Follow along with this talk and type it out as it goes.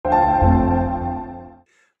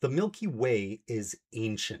The Milky Way is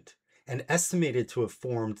ancient and estimated to have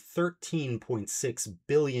formed 13.6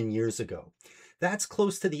 billion years ago. That's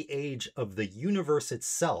close to the age of the universe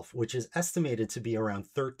itself, which is estimated to be around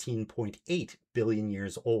 13.8 billion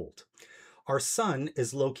years old. Our sun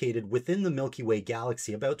is located within the Milky Way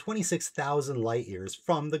galaxy about 26,000 light years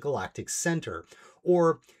from the galactic center,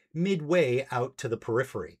 or midway out to the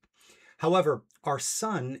periphery. However, our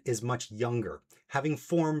sun is much younger, having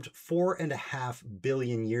formed 4.5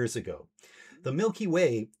 billion years ago. The Milky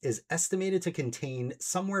Way is estimated to contain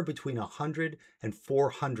somewhere between 100 and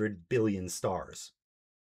 400 billion stars.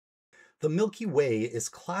 The Milky Way is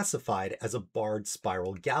classified as a barred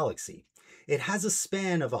spiral galaxy. It has a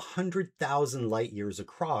span of 100,000 light years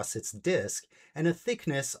across its disk and a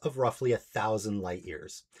thickness of roughly 1,000 light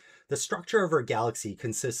years. The structure of our galaxy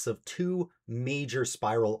consists of two major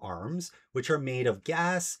spiral arms, which are made of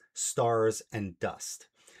gas, stars, and dust.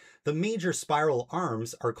 The major spiral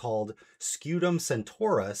arms are called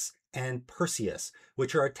Scutum-Centaurus and Perseus,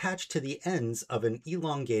 which are attached to the ends of an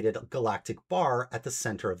elongated galactic bar at the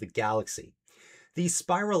center of the galaxy. These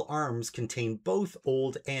spiral arms contain both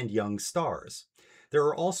old and young stars. There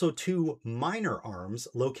are also two minor arms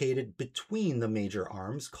located between the major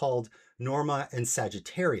arms called Norma and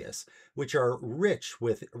Sagittarius, which are rich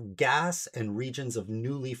with gas and regions of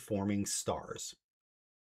newly forming stars.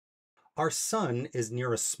 Our sun is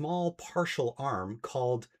near a small partial arm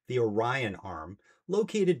called the Orion arm,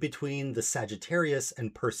 located between the Sagittarius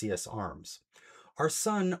and Perseus arms. Our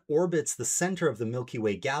sun orbits the center of the Milky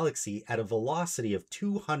Way galaxy at a velocity of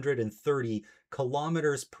 230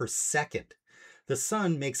 kilometers per second. The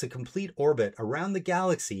sun makes a complete orbit around the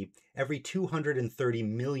galaxy every 230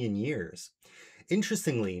 million years.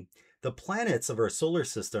 Interestingly, the planets of our solar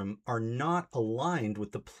system are not aligned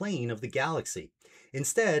with the plane of the galaxy.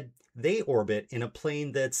 Instead, they orbit in a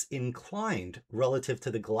plane that's inclined relative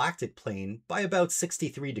to the galactic plane by about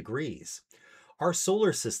 63 degrees. Our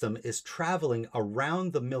solar system is traveling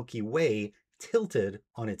around the Milky Way tilted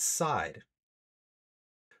on its side.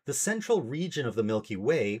 The central region of the Milky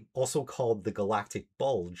Way, also called the galactic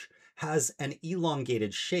bulge, has an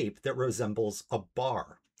elongated shape that resembles a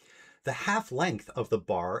bar. The half-length of the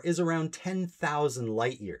bar is around 10,000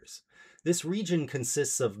 light years. This region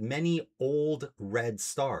consists of many old red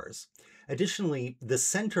stars. Additionally, the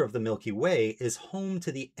center of the Milky Way is home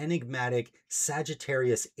to the enigmatic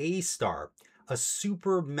Sagittarius A star, a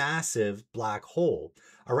supermassive black hole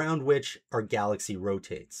around which our galaxy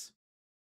rotates.